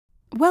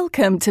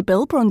Welcome to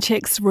Bill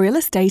Bronchick's Real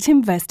Estate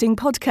Investing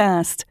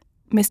Podcast.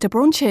 Mr.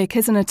 Bronchick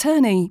is an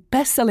attorney,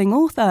 best-selling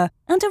author,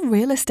 and a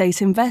real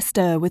estate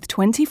investor with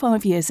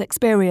 25 years'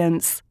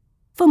 experience.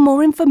 For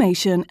more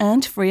information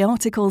and free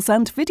articles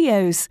and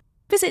videos,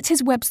 visit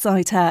his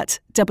website at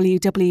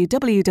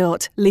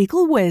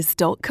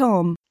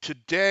www.legalwiz.com.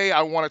 Today,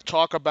 I want to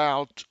talk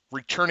about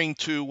returning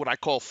to what I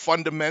call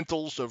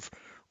fundamentals of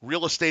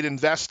real estate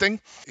investing.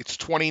 It's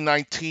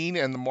 2019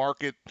 and the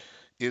market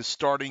is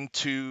starting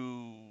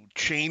to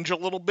change a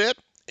little bit,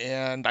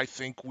 and I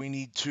think we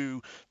need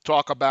to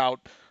talk about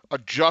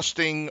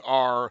adjusting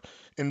our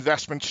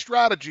investment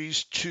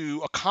strategies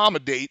to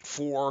accommodate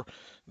for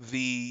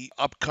the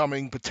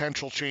upcoming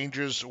potential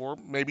changes, or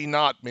maybe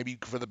not, maybe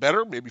for the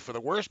better, maybe for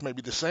the worse,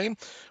 maybe the same.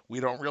 We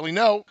don't really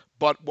know.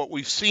 But what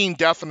we've seen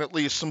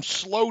definitely is some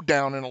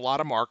slowdown in a lot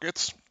of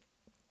markets,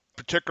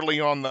 particularly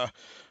on the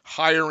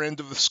higher end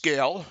of the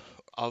scale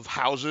of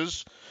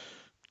houses.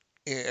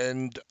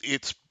 And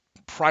it's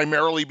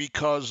primarily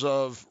because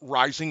of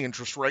rising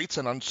interest rates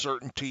and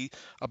uncertainty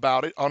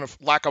about it. On a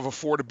lack of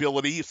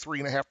affordability, a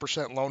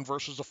 3.5% loan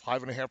versus a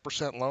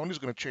 5.5% loan is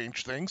going to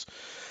change things.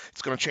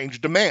 It's going to change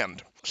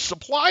demand.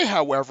 Supply,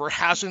 however,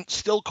 hasn't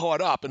still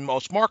caught up in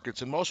most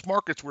markets. In most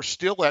markets, we're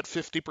still at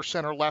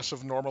 50% or less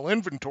of normal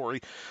inventory,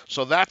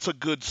 so that's a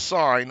good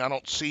sign. I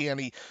don't see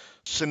any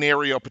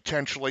scenario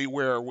potentially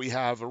where we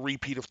have a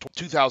repeat of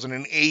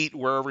 2008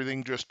 where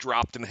everything just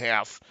dropped in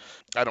half.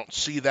 I don't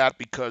see that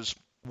because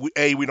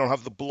we don't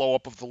have the blow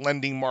up of the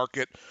lending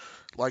market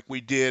like we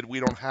did.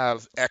 We don't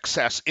have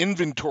excess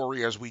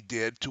inventory as we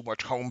did, too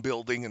much home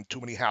building and too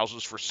many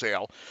houses for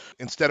sale.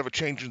 Instead of a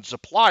change in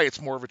supply,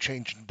 it's more of a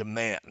change in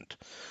demand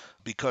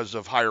because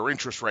of higher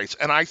interest rates.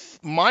 And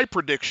my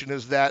prediction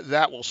is that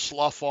that will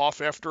slough off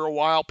after a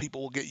while.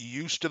 People will get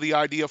used to the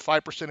idea of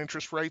 5%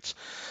 interest rates.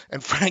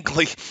 And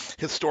frankly,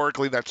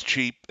 historically, that's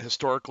cheap.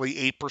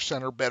 Historically,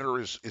 8% or better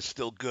is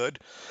still good.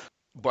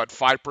 But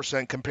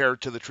 5%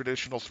 compared to the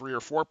traditional 3 or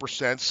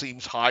 4%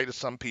 seems high to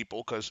some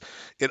people because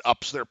it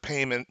ups their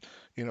payment.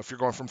 You know, if you're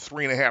going from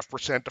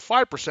 3.5% to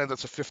 5%,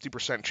 that's a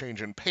 50%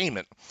 change in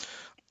payment,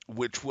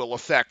 which will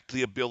affect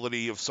the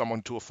ability of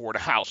someone to afford a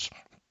house.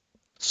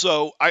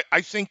 So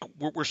I think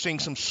we're seeing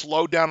some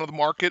slowdown of the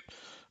market,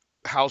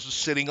 houses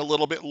sitting a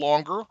little bit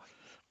longer.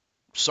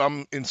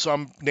 In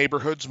some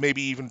neighborhoods,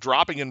 maybe even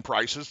dropping in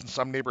prices, and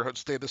some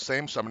neighborhoods stay the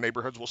same. Some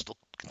neighborhoods will still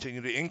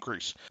continue to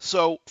increase.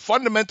 So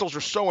fundamentals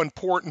are so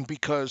important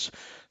because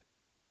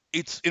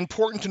it's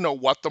important to know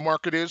what the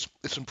market is.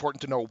 It's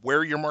important to know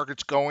where your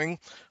market's going.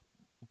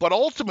 But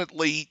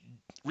ultimately,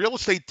 real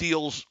estate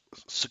deals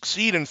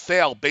succeed and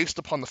fail based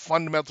upon the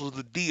fundamentals of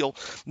the deal,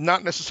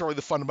 not necessarily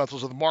the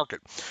fundamentals of the market.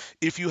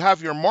 If you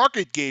have your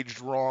market gauged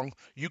wrong,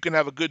 you can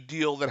have a good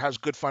deal that has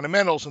good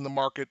fundamentals, and the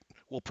market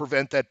will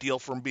prevent that deal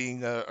from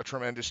being a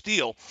tremendous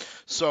deal.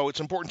 So it's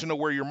important to know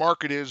where your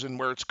market is and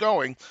where it's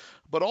going.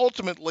 But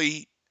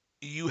ultimately,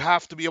 you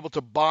have to be able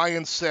to buy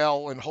and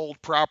sell and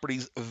hold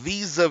properties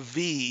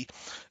vis-a-vis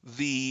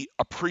the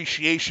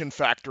appreciation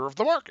factor of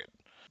the market.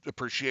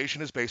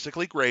 Appreciation is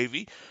basically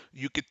gravy.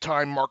 You could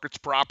time markets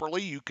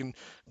properly. You can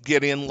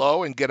get in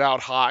low and get out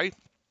high.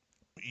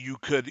 You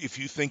could, if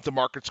you think the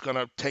market's going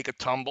to take a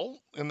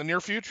tumble in the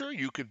near future,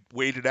 you could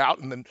wait it out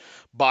and then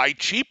buy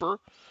cheaper.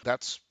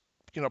 That's,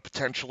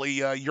 potentially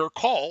your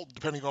call,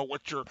 depending on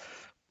what your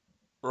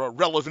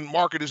relevant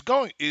market is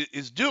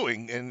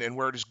doing and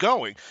where it is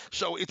going.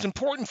 So it's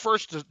important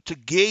first to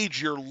gauge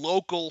your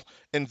local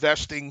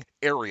investing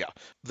area.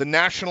 The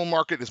national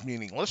market is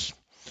meaningless.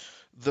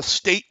 The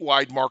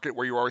statewide market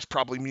where you are is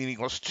probably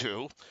meaningless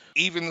too.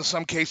 Even in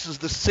some cases,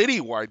 the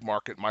citywide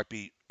market might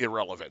be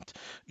irrelevant.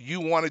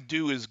 You want to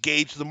do is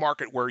gauge the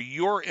market where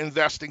you're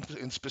investing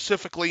in,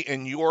 specifically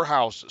in your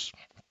houses.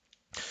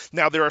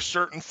 Now, there are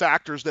certain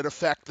factors that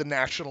affect the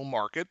national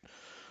market,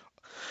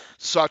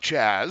 such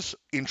as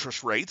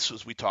interest rates,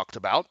 as we talked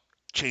about,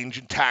 change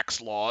in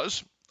tax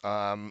laws,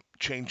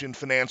 change in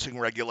financing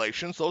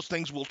regulations. Those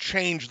things will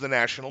change the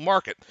national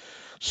market.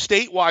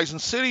 State-wise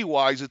and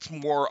city-wise, it's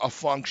more a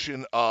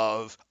function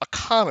of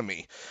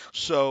economy.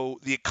 So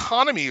the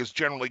economy is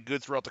generally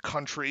good throughout the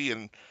country,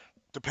 and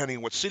depending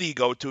on what city you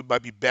go to, it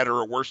might be better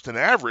or worse than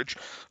average.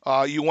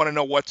 You want to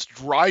know what's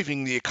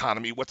driving the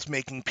economy, what's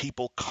making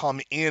people come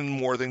in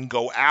more than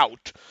go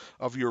out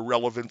of your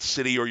relevant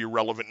city or your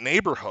relevant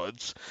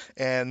neighborhoods,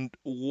 and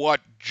what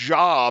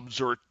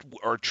jobs are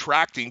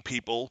attracting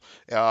people.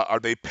 Are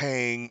they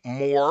paying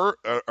more?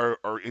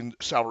 Are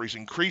salaries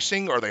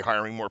increasing? Are they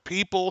hiring more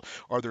people?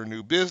 Are there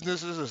new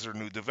businesses? Is there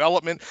new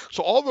development?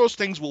 So all those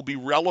things will be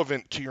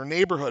relevant to your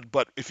neighborhood,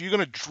 but if you're going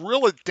to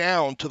drill it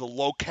down to the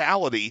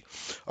locality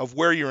of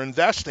where you're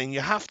investing, you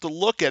have to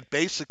look at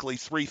basically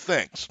three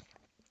things.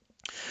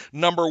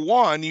 Number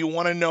one, you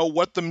want to know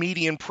what the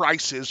median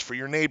price is for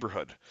your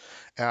neighborhood.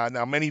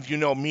 Now, many of you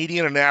know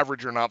median and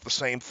average are not the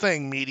same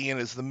thing. Median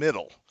is the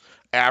middle.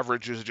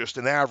 Average is just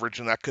an average,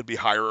 and that could be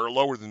higher or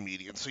lower than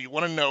median. So you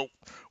want to know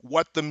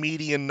what the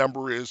median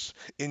number is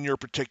in your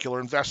particular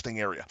investing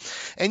area.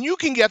 And you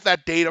can get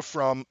that data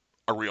from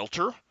a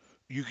realtor.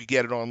 You could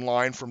get it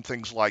online from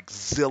things like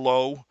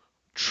Zillow,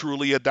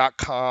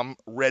 Trulia.com,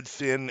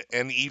 Redfin,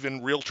 and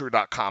even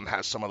Realtor.com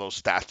has some of those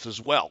stats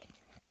as well.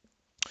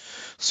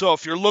 So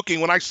if you're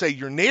looking, when I say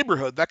your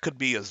neighborhood, that could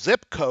be a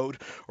zip code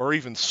or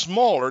even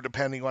smaller,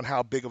 depending on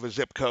how big of a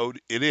zip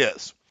code it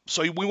is.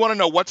 So we want to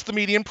know what's the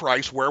median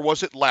price, where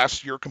was it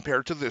last year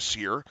compared to this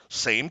year,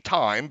 same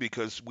time,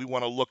 because we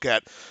want to look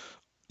at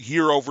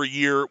year over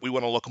year, we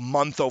want to look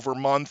month over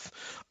month,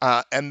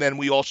 and then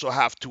we also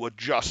have to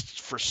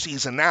adjust for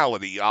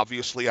seasonality.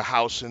 Obviously, a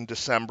house in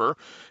December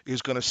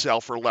is going to sell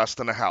for less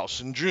than a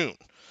house in June.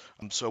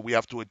 So we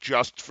have to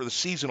adjust for the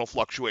seasonal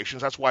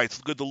fluctuations. That's why it's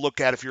good to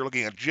look at, if you're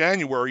looking at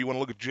January, you want to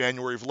look at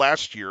January of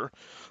last year.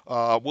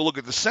 We'll look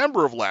at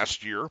December of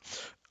last year.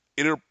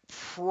 It'll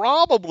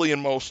probably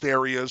in most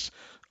areas,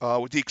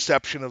 with the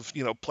exception of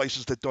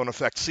places that don't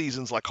affect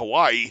seasons like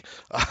Hawaii,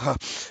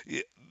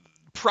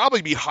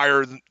 probably be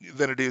higher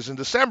than it is in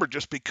December,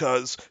 just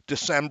because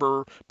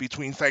December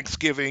between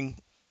Thanksgiving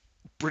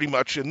pretty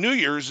much and New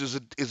Year's is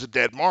a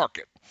dead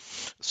market.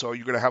 So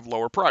you're going to have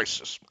lower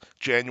prices.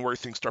 January,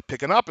 things start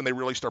picking up, and they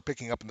really start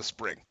picking up in the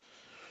spring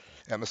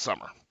and the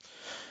summer.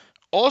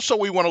 Also,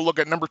 we want to look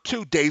at number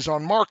 2, days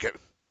on market.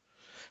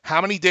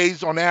 How many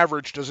days on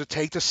average does it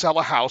take to sell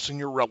a house in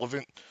your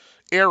relevant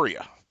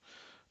area?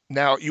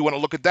 Now, you want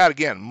to look at that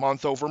again,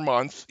 month over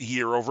month,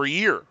 year over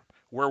year.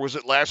 Where was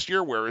it last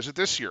year? Where is it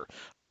this year?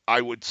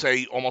 I would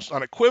say almost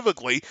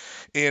unequivocally,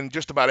 in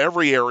just about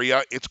every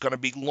area, it's going to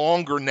be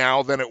longer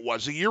now than it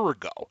was a year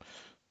ago.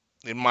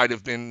 It might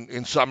have been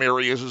in some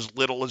areas as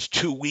little as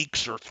 2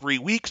 weeks or 3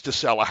 weeks to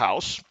sell a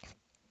house.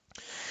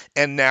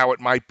 And now it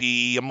might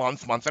be a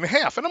month, month and a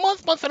half. And a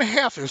month and a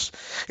half is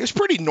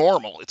pretty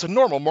normal. It's a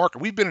normal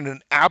market. We've been in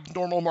an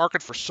abnormal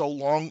market for so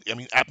long,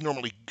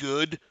 abnormally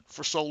good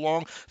for so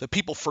long, that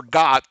people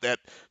forgot that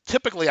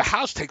typically a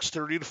house takes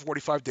 30 to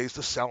 45 days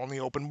to sell on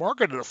the open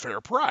market at a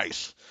fair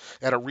price,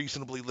 at a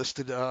reasonably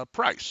listed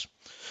price.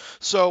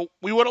 So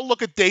we want to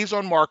look at days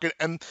on market,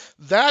 and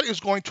that is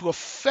going to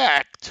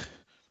affect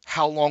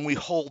how long we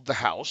hold the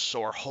house,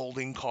 so our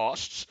holding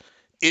costs.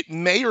 It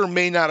may or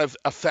may not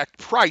affect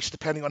price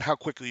depending on how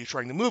quickly you're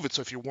trying to move it.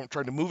 So if you're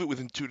trying to move it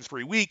within 2 to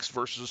 3 weeks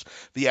versus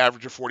the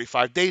average of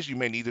 45 days, you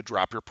may need to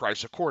drop your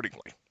price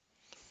accordingly.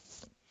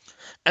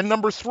 And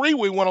number 3,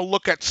 we want to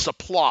look at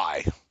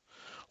supply.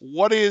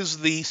 What is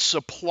the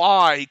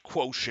supply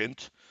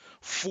quotient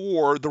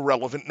for the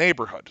relevant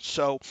neighborhood?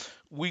 So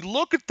we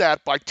look at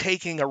that by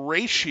taking a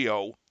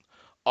ratio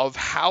of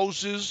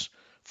houses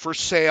for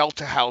sale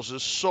to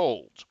houses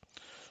sold.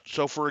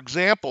 So for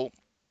example,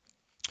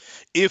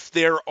 if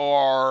there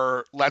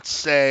are, let's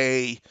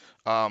say,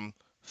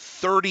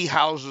 30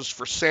 houses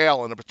for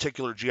sale in a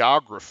particular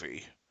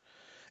geography,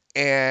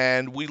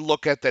 and we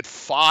look at that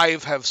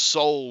 5 have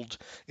sold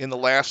in the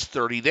last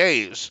 30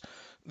 days,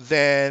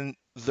 then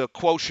the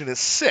quotient is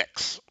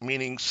 6,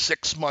 meaning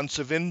 6 months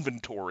of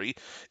inventory.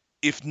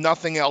 If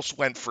nothing else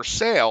went for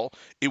sale,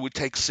 it would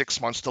take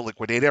 6 months to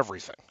liquidate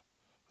everything.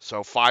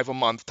 So 5 a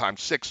month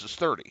times 6 is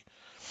 30.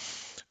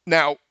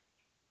 Now,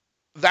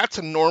 that's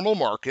a normal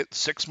market.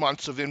 6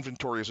 months of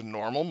inventory is a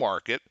normal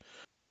market,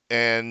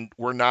 and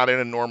we're not in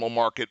a normal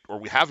market, or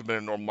we haven't been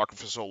in a normal market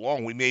for so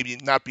long. We may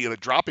not be in a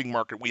dropping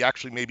market. We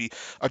actually may be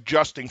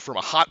adjusting from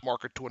a hot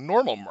market to a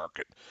normal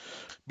market,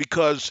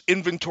 because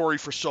inventory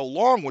for so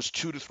long was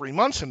 2 to 3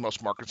 months in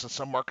most markets, and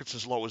some markets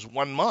as low as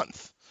 1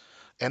 month.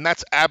 And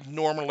that's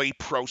abnormally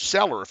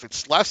pro-seller. If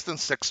it's less than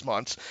 6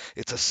 months,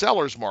 it's a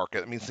seller's market.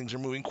 That means things are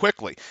moving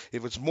quickly.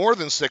 If it's more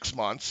than 6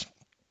 months,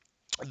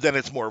 then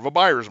it's more of a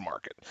buyer's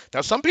market.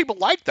 Now, some people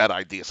like that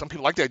idea. Some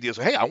people like the idea of,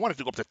 hey, I want it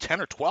to go up to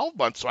 10 or 12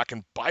 months so I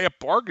can buy up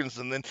bargains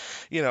and then,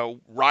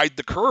 ride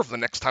the curve the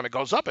next time it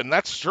goes up. And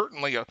that's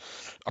certainly a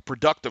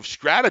productive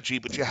strategy,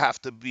 but you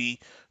have to be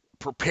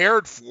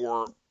prepared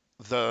for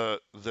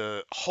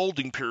the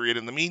holding period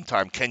in the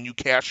meantime. Can you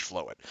cash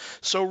flow it?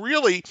 So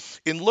really,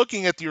 in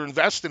looking at your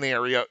investing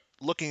area,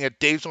 looking at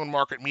days on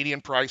market,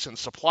 median price, and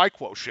supply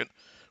quotient,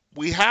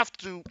 we have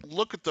to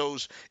look at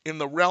those in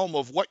the realm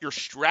of what your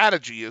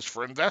strategy is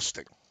for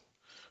investing.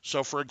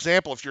 So for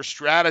example, if your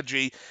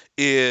strategy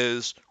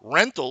is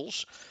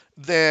rentals,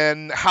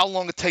 then how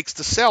long it takes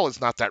to sell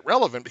is not that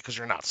relevant because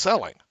you're not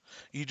selling.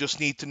 You just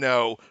need to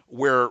know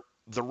where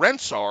the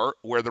rents are,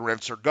 where the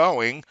rents are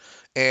going,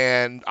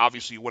 and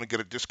obviously you want to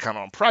get a discount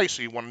on price,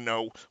 so you want to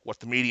know what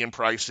the median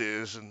price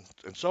is and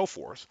so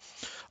forth.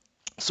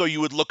 So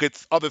you would look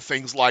at other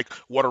things like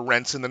what are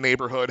rents in the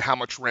neighborhood, how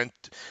much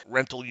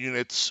rental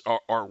units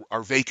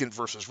are vacant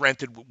versus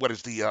rented, what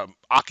is the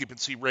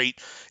occupancy rate,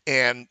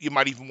 and you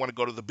might even want to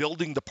go to the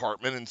building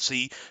department and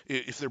see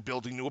if they're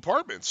building new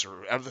apartments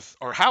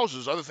or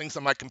houses, other things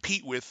that might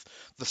compete with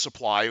the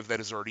supply that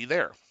is already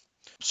there.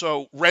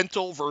 So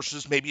rental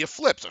versus maybe a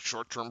flip, a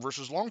short-term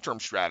versus long-term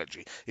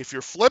strategy. If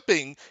you're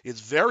flipping, it's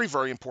very,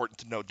 very important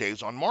to know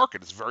days on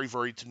market. It's very,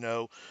 very to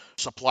know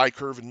supply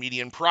curve and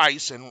median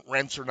price, and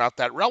rents are not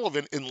that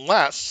relevant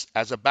unless,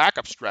 as a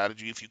backup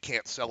strategy, if you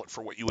can't sell it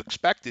for what you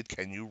expected,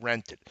 can you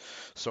rent it?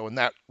 So in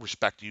that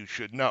respect, you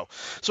should know.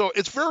 So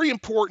it's very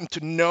important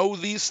to know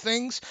these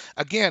things.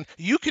 Again,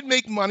 you can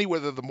make money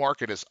whether the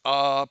market is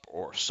up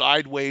or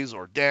sideways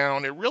or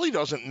down. It really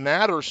doesn't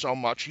matter so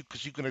much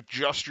because you can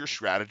adjust your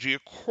strategy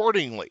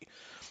accordingly,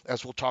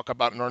 as we'll talk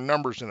about in our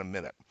numbers in a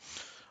minute.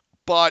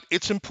 But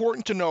it's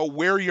important to know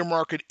where your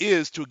market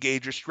is to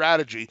gauge your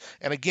strategy.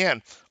 And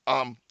again,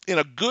 in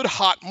a good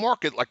hot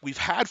market like we've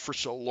had for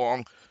so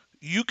long,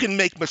 you can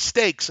make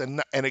mistakes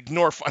and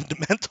ignore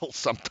fundamentals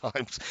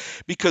sometimes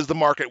because the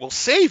market will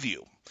save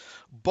you.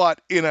 But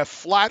in a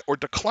flat or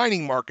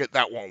declining market,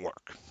 that won't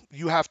work.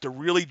 You have to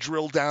really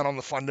drill down on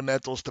the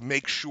fundamentals to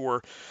make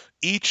sure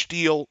each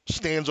deal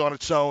stands on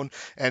its own,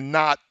 and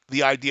not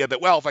the idea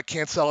that, well, if I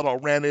can't sell it, I'll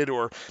rent it,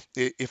 or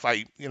if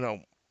I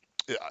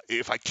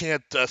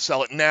can't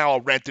sell it now,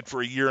 I'll rent it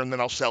for a year and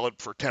then I'll sell it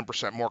for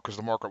 10% more because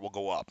the market will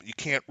go up. You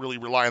can't really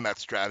rely on that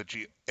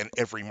strategy in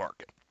every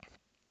market.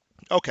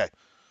 Okay,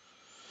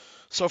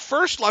 so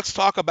first let's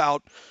talk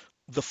about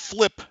the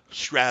flip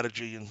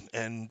strategy,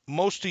 and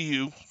most of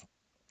you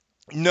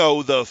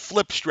know the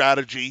flip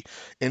strategy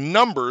in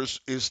numbers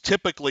is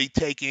typically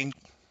taking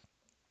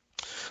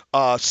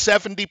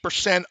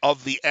 70%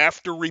 of the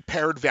after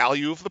repaired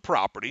value of the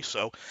property.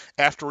 So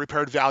after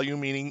repaired value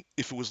meaning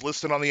if it was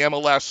listed on the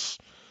MLS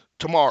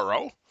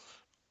tomorrow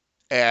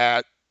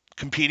at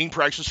competing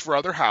prices for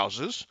other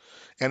houses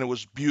and it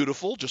was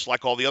beautiful, just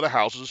like all the other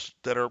houses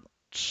that are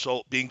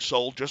being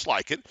sold just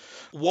like it,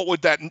 what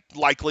would that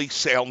likely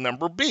sale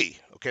number be?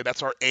 Okay,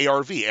 that's our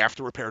ARV,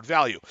 after repaired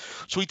value.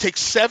 So we take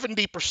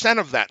 70%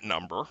 of that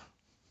number,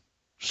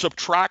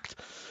 subtract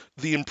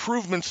the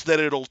improvements that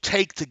it'll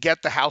take to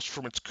get the house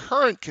from its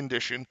current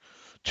condition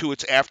to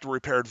its after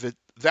repaired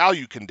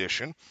value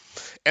condition,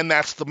 and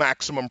that's the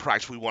maximum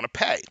price we want to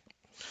pay.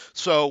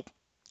 So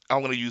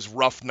I'm going to use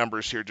rough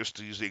numbers here just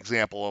to use the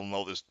example,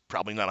 although there's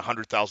probably not a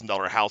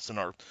 $100,000 house in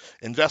our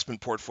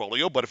investment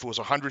portfolio, but if it was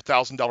a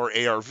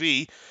 $100,000 ARV,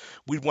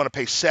 we'd want to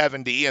pay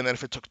 70, and then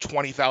if it took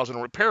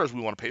 20,000 repairs,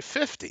 we want to pay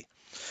 50.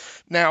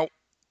 Now,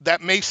 that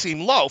may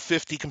seem low,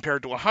 50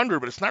 compared to 100,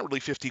 but it's not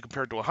really 50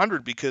 compared to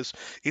 100 because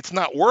it's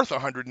not worth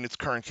 100 in its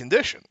current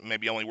condition,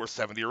 maybe only worth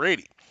 70 or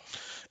 80.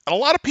 And a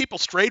lot of people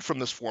strayed from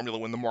this formula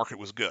when the market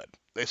was good.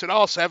 They said,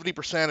 oh,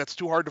 70%, it's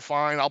too hard to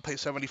find. I'll pay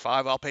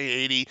 75, I'll pay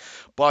 80,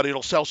 but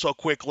it'll sell so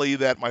quickly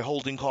that my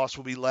holding costs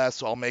will be less,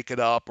 so I'll make it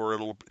up, or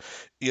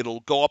it'll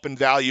go up in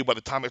value by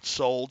the time it's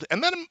sold.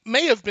 And that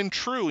may have been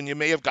true, and you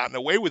may have gotten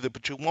away with it,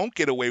 but you won't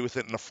get away with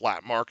it in a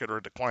flat market or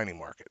a declining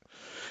market.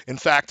 In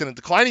fact, in a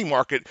declining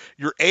market,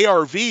 your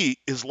ARV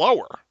is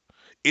lower.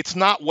 It's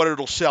not what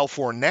it'll sell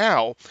for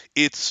now.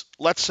 It's,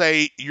 let's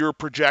say you're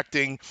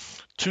projecting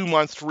 2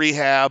 months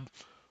rehab,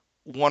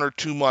 1 or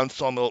 2 months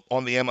on the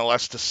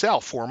MLS to sell,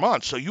 4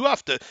 months. So you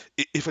have to,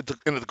 if it's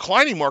in a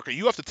declining market,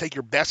 you have to take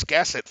your best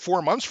guess at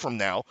 4 months from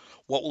now,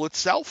 what will it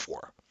sell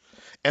for?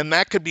 And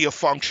that could be a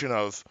function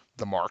of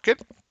the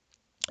market.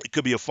 It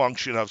could be a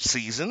function of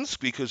seasons,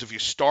 because if you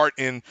start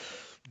in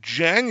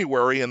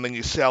January and then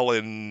you sell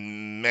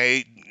in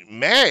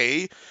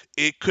May,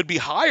 it could be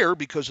higher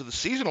because of the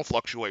seasonal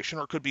fluctuation,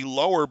 or it could be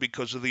lower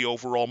because of the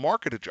overall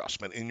market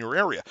adjustment in your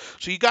area.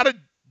 So you got to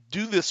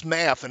do this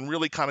math and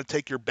really kind of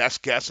take your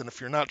best guess. And if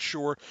you're not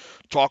sure,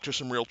 talk to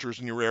some realtors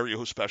in your area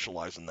who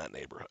specialize in that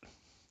neighborhood.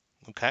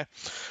 Okay.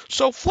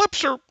 So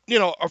flips are,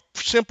 a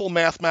simple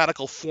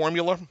mathematical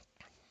formula.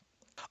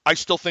 I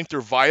still think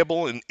they're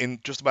viable in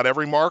just about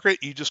every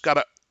market. You just got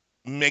to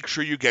make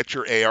sure you get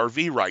your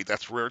ARV right.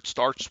 That's where it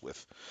starts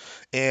with.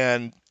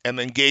 And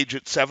then gauge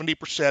it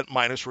 70%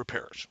 minus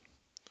repairs.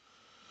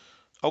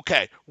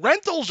 Okay.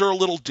 Rentals are a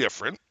little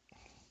different.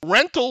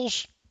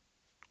 Rentals,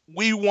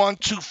 we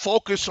want to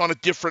focus on a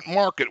different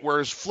market,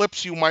 whereas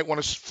flips, you might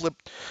want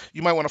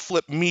to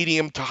flip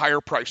medium to higher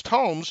priced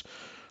homes.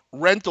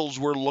 Rentals,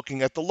 we're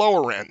looking at the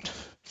lower end.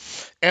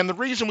 And the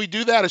reason we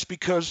do that is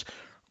because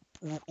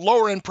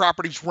lower end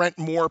properties rent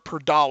more per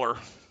dollar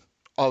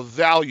of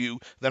value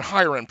than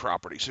higher end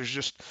properties. There's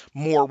just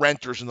more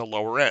renters in the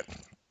lower end.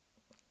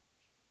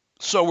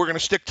 So we're going to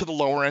stick to the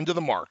lower end of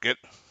the market.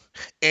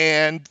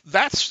 And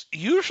that's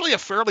usually a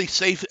fairly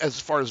safe as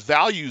far as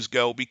values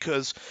go,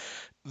 because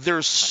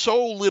there's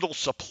so little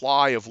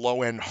supply of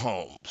low-end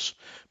homes,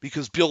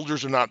 because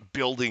builders are not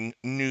building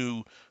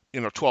new,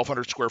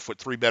 1,200 square foot,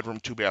 3-bedroom,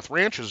 2-bath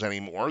ranches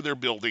anymore. They're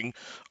building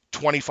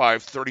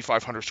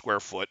 3,500 square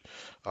foot,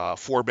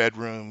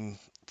 4-bedroom,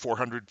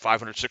 $400,000,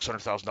 $500,000,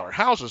 $600,000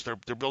 houses.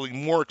 They're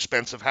building more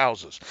expensive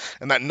houses,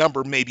 and that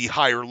number may be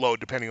high or low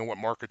depending on what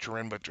market you're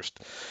in, but just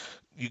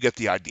you get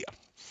the idea.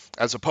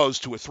 As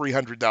opposed to a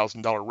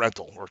 $300,000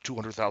 rental or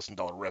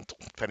 $200,000 rental,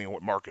 depending on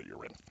what market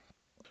you're in.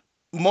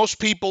 Most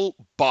people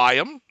buy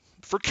them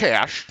for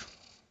cash,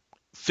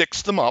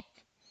 fix them up,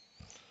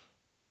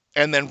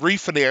 and then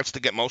refinance to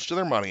get most of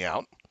their money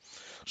out.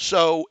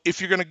 So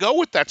if you're going to go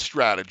with that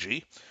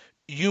strategy,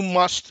 you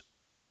must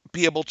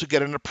be able to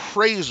get an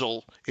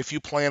appraisal if you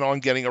plan on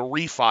getting a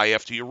refi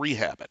after you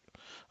rehab it.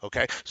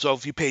 Okay, so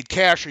if you paid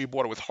cash or you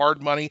bought it with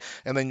hard money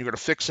and then you're going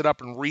to fix it up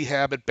and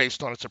rehab it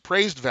based on its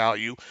appraised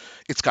value,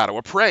 it's got to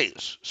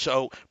appraise.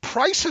 So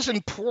price is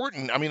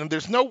important. I mean,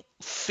 there's no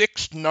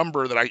fixed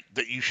number that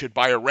you should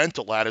buy a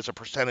rental at as a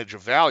percentage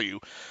of value.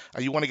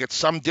 You want to get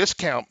some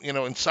discount.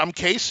 In some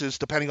cases,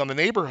 depending on the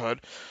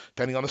neighborhood,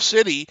 depending on the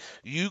city,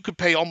 you could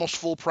pay almost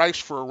full price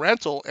for a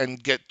rental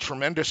and get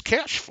tremendous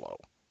cash flow.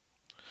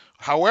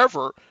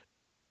 However,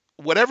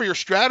 whatever your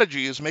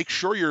strategy is, make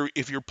sure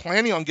if you're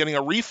planning on getting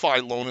a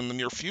refi loan in the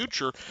near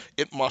future,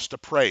 it must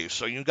appraise.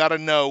 So you got to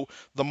know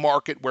the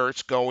market, where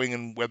it's going,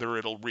 and whether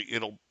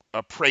it'll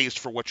appraise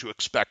for what you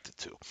expect it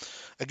to.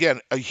 Again,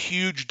 a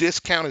huge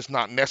discount is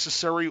not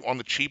necessary on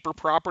the cheaper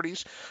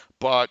properties,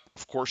 but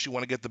of course you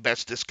want to get the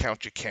best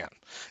discount you can.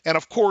 And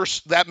of course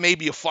that may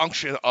be a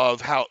function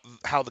of how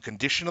the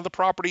condition of the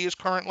property is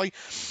currently.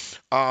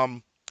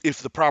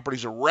 If the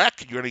property's a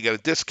wreck, you're going to get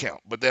a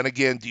discount. But then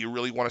again, do you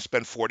really want to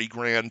spend 40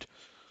 grand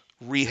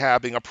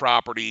rehabbing a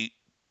property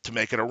to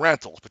make it a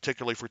rental,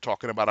 particularly if we're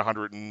talking about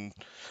 $150,000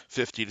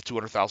 to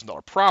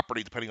 $200,000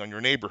 property, depending on your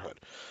neighborhood?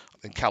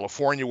 In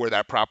California, where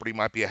that property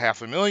might be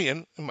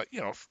 $500,000,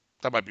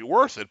 that might be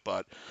worth it.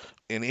 But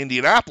in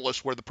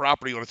Indianapolis, where the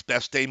property on its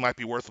best day might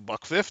be worth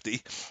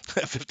 $150,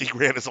 50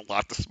 grand is a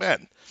lot to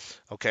spend.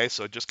 Okay,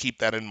 so just keep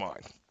that in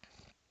mind.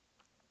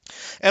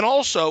 And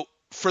also,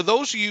 for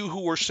those of you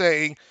who are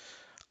saying,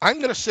 I'm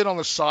going to sit on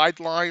the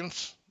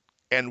sidelines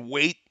and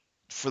wait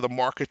for the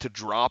market to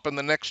drop in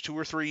the next 2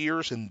 or 3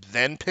 years and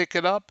then pick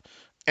it up,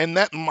 and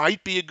that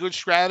might be a good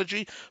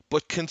strategy,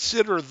 but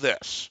consider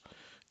this.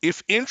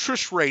 If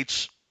interest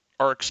rates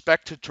are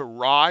expected to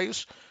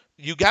rise,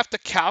 you have to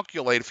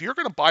calculate, if you're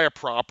going to buy a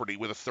property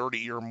with a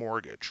 30-year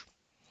mortgage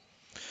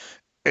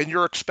and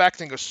you're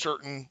expecting a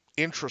certain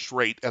interest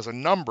rate as a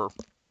number,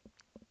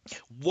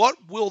 what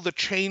will the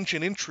change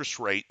in interest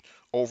rate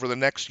over the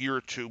next year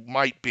or two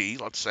might be?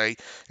 Let's say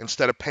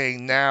instead of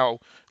paying now,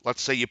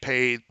 let's say you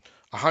paid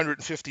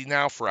 $150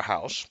 now for a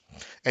house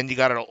and you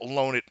got to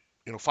loan it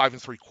 5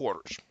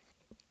 3/4,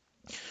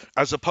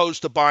 as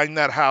opposed to buying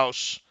that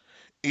house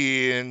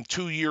in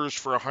 2 years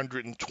for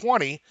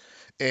 120,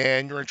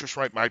 and your interest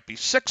rate might be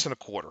 6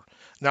 1/4.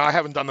 Now, I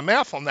haven't done the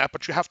math on that,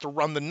 but you have to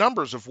run the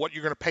numbers of what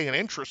you're going to pay in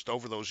interest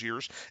over those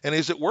years, and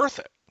is it worth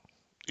it?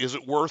 Is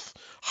it worth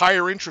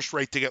higher interest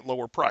rate to get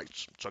lower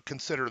price? So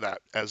consider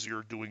that as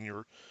you're doing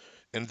your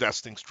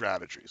investing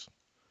strategies.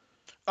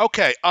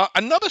 Okay,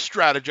 another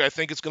strategy I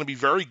think is going to be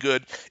very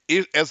good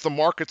as the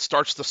market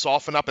starts to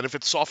soften up, and if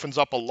it softens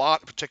up a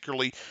lot,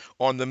 particularly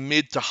on the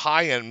mid to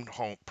high-end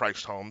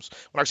priced homes.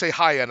 When I say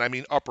high-end, I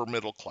mean upper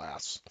middle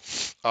class,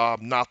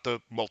 not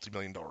the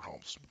multi-million-dollar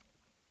homes.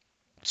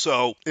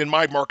 So in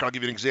my market, I'll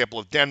give you an example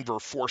of Denver.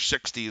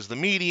 460 is the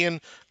median.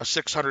 A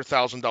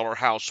 $600,000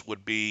 house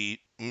would be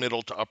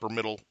middle to upper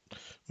middle,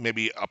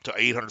 maybe up to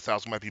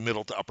 800,000 might be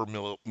middle to upper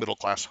middle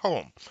class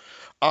home.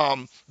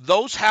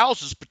 Those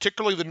houses,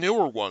 particularly the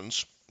newer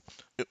ones,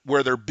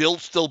 where they're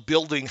still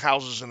building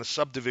houses in a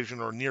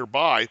subdivision or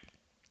nearby,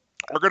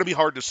 are going to be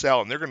hard to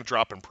sell, and they're going to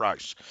drop in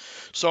price.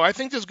 So I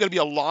think there's going to be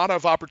a lot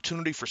of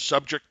opportunity for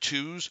subject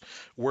twos,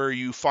 where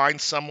you find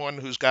someone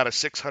who's got a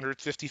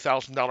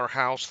 $650,000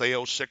 house, they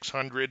owe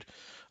 $600,000,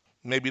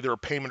 maybe they're a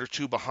payment or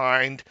two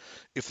behind.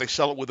 If they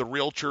sell it with a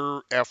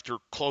realtor after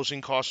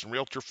closing costs and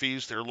realtor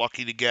fees, they're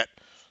lucky to get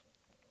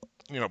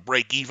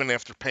break even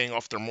after paying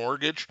off their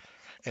mortgage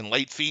and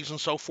late fees and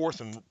so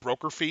forth and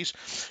broker fees.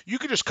 You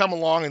could just come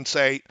along and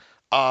say,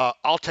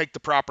 I'll take the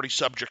property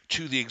subject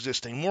to the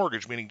existing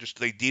mortgage, meaning just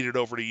they deed it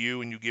over to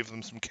you and you give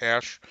them some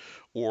cash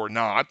or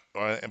not,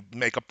 and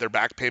make up their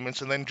back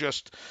payments, and then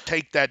just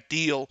take that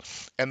deal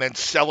and then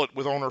sell it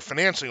with owner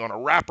financing on a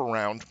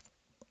wraparound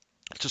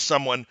to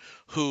someone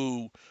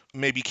who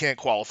maybe can't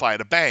qualify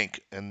at a bank,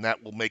 and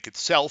that will make it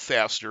sell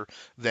faster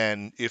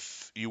than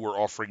if you were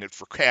offering it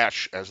for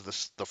cash,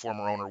 as the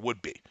former owner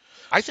would be.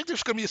 I think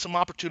there's going to be some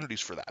opportunities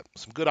for that,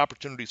 some good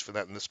opportunities for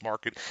that in this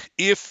market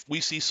if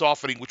we see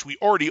softening, which we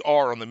already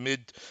are on the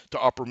mid to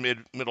upper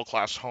middle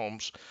class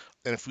homes.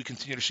 And if we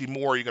continue to see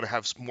more, you're going to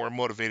have more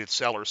motivated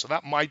sellers. So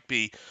that might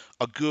be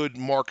a good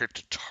market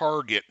to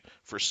target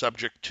for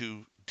subject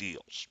to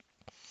deals.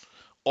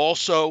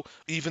 Also,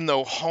 even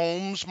though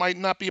homes might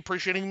not be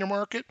appreciating in the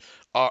market,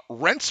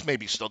 rents may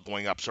be still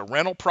going up. So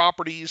rental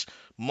properties,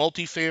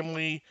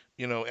 multifamily,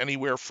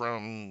 anywhere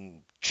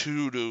from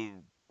 2 to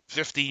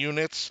 50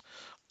 units,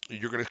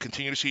 you're going to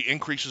continue to see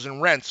increases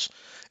in rents.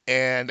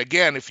 And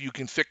again, if you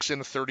can fix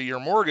in a 30-year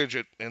mortgage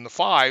in the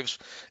fives,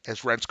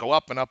 as rents go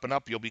up and up and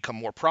up, you'll become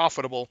more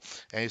profitable.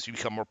 And as you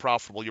become more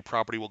profitable, your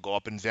property will go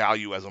up in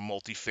value as a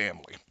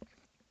multifamily.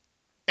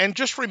 And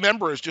just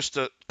remember, just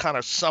to kind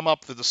of sum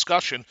up the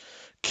discussion,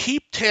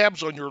 keep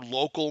tabs on your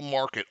local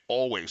market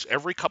always.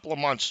 Every couple of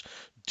months,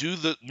 do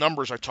the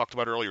numbers I talked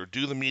about earlier,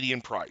 do the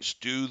median price,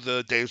 do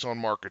the days on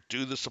market,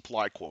 do the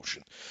supply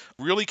quotient.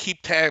 Really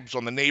keep tabs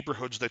on the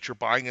neighborhoods that you're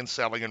buying and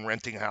selling and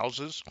renting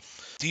houses.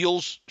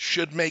 Deals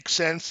should make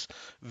sense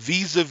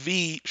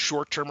vis-a-vis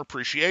short-term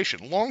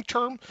appreciation.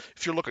 Long-term,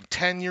 if you're looking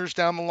 10 years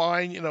down the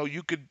line,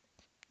 you could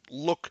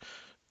look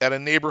at a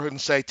neighborhood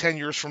and say 10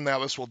 years from now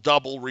this will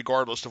double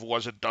regardless of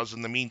what it does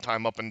in the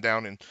meantime up and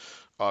down in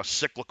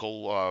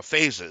cyclical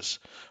phases.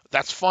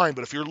 That's fine,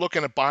 but if you're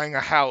looking at buying a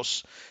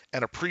house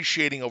and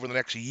appreciating over the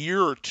next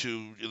year or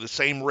two the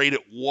same rate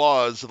it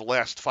was in the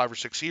last 5 or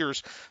 6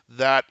 years,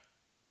 that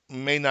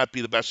may not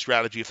be the best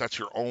strategy if that's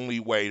your only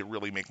way to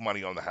really make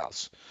money on the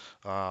house.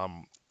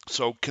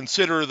 So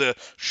consider the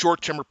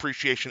short-term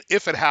appreciation.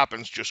 If it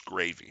happens, just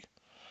gravy.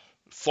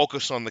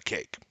 Focus on the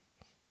cake.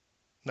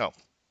 No,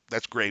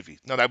 that's gravy.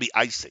 No, that'd be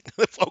icing.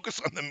 Focus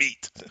on the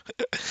meat.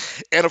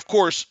 And of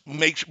course,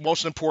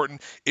 most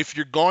important, if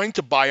you're going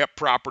to buy up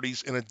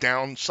properties in a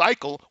down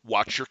cycle,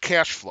 watch your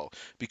cash flow.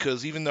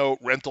 Because even though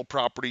rental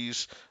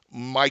properties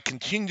might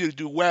continue to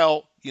do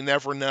well, you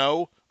never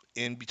know.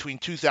 In between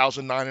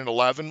 2009 and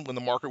 11, when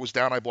the market was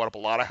down, I bought up a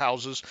lot of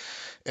houses,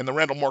 and the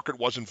rental market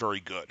wasn't very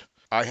good.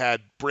 I had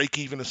break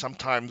even and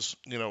sometimes,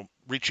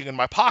 reaching in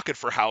my pocket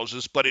for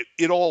houses, but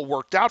it all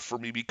worked out for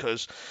me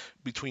because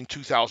between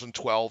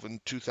 2012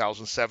 and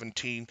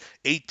 2017,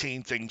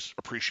 18, things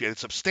appreciated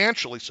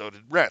substantially, so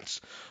did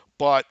rents.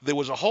 But there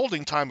was a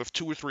holding time of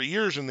 2 or 3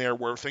 years in there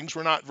where things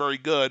were not very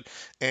good,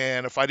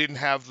 and if I didn't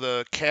have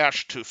the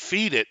cash to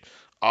feed it,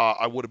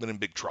 I would have been in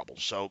big trouble.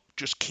 So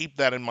just keep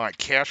that in mind.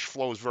 Cash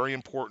flow is very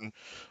important,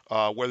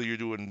 whether you're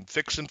doing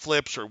fix and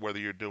flips or whether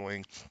you're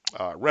doing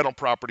rental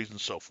properties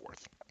and so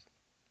forth.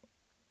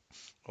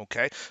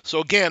 Okay,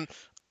 so again,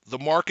 the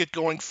market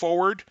going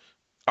forward,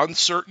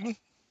 uncertain,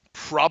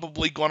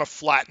 probably going to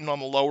flatten on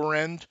the lower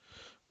end,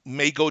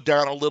 may go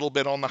down a little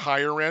bit on the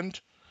higher end.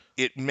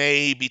 It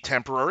may be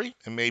temporary.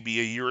 It may be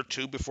a year or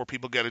two before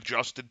people get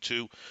adjusted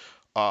to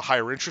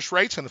higher interest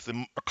rates. And if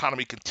the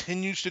economy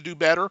continues to do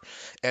better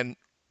and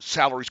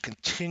salaries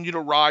continue to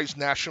rise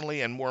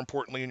nationally and more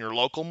importantly in your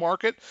local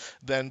market,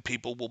 then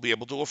people will be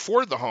able to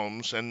afford the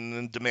homes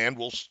and demand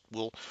will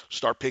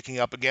start picking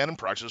up again and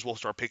prices will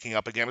start picking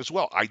up again as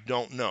well. I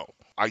don't know.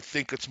 I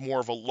think it's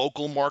more of a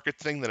local market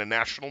thing than a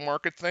national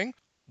market thing,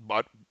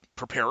 but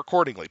prepare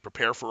accordingly.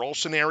 Prepare for all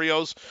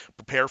scenarios,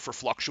 prepare for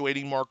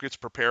fluctuating markets,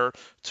 prepare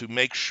to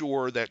make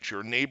sure that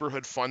your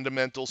neighborhood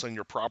fundamentals and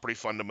your property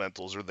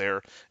fundamentals are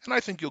there, and I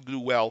think you'll do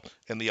well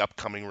in the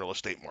upcoming real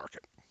estate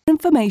market.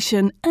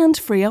 Information and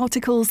free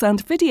articles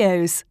and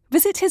videos.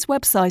 Visit his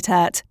website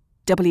at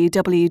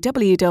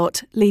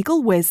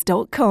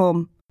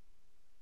www.legalwiz.com.